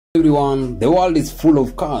Everyone, the world is full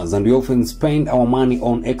of cars and we often spend our money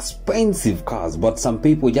on expensive cars, but some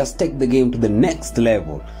people just take the game to the next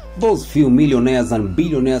level. Those few millionaires and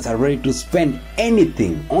billionaires are ready to spend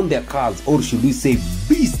anything on their cars, or should we say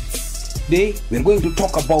beasts. Today we are going to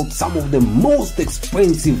talk about some of the most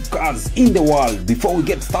expensive cars in the world. Before we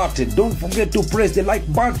get started, don't forget to press the like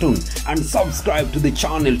button and subscribe to the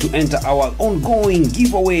channel to enter our ongoing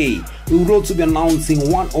giveaway. We will also be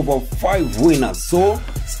announcing one of our 5 winners, so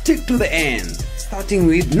stick to the end. Starting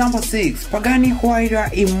with number 6, Pagani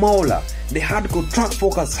Huayra Imola. The hardcore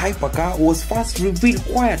track-focused hypercar was first revealed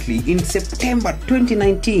quietly in September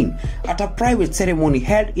 2019 at a private ceremony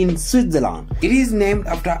held in Switzerland. It is named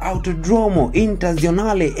after Autodromo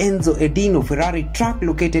Internazionale Enzo and Dino Ferrari track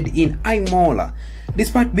located in Imola.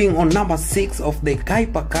 Despite being on number 6 of the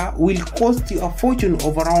hypercar, will cost you a fortune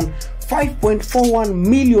of around $5.41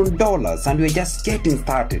 million, and we're just getting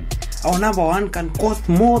started. Our number 1 can cost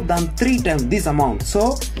more than 3 times this amount,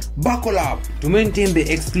 so buckle up. To maintain the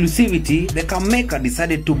exclusivity, the car maker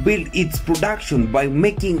decided to build its production by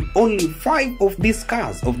making only 5 of these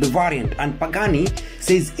cars of the variant, and Pagani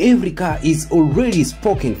says every car is already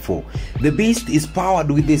spoken for. The beast is powered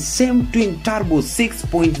with the same twin-turbo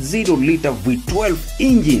 6.0-liter V12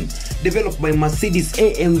 engine developed by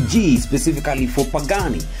Mercedes-AMG specifically for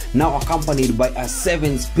Pagani, now accompanied by a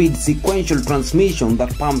 7-speed sequential transmission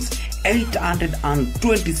that pumps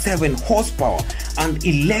 827 horsepower and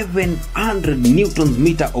 1100 newtons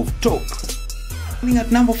meter of torque. Coming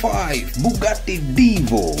at number 5, Bugatti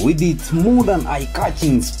Divo. With its modern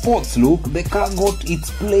eye-catching sports look, the car got its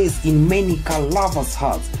place in many car lovers'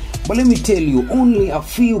 hearts. But let me tell you, only a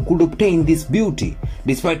few could obtain this beauty.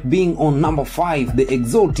 Despite being on number 5, the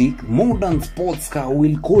exotic modern sports car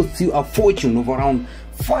will cost you a fortune of around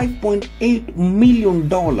 $5.8 million.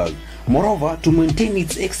 Moreover, to maintain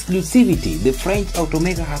its exclusivity, the French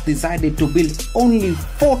automaker has decided to build only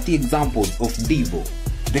 40 examples of Divo.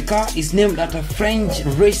 The car is named after French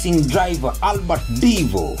racing driver Albert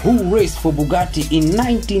Divo, who raced for Bugatti in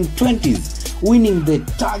 1920s, winning the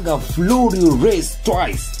Targa Florio race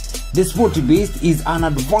twice. The sporty beast is an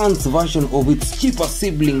advanced version of its cheaper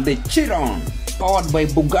sibling, the Chiron, powered by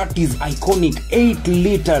Bugatti's iconic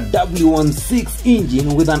 8-liter W16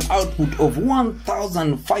 engine with an output of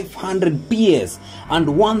 1,500 PS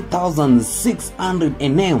and 1,600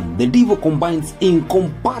 Nm. The Divo combines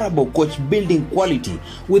incomparable coach building quality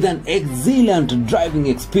with an excellent driving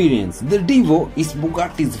experience. The Divo is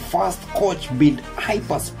Bugatti's first coach-built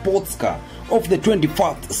hyper sports car of the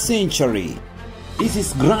 21st century. This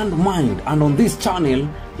is Grand Mind, and on this channel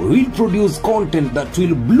we will produce content that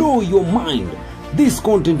will blow your mind. This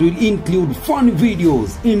content will include funny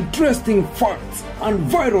videos, interesting facts and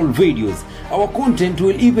viral videos. Our content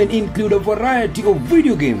will even include a variety of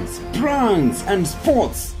video games, pranks and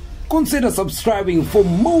sports. Consider subscribing for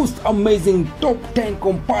most amazing top 10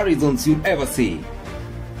 comparisons you'll ever see.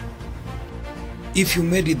 If you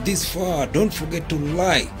made it this far, don't forget to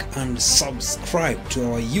like and subscribe to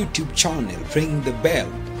our YouTube channel, ring the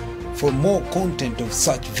bell for more content of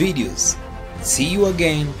such videos. See you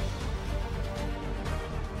again.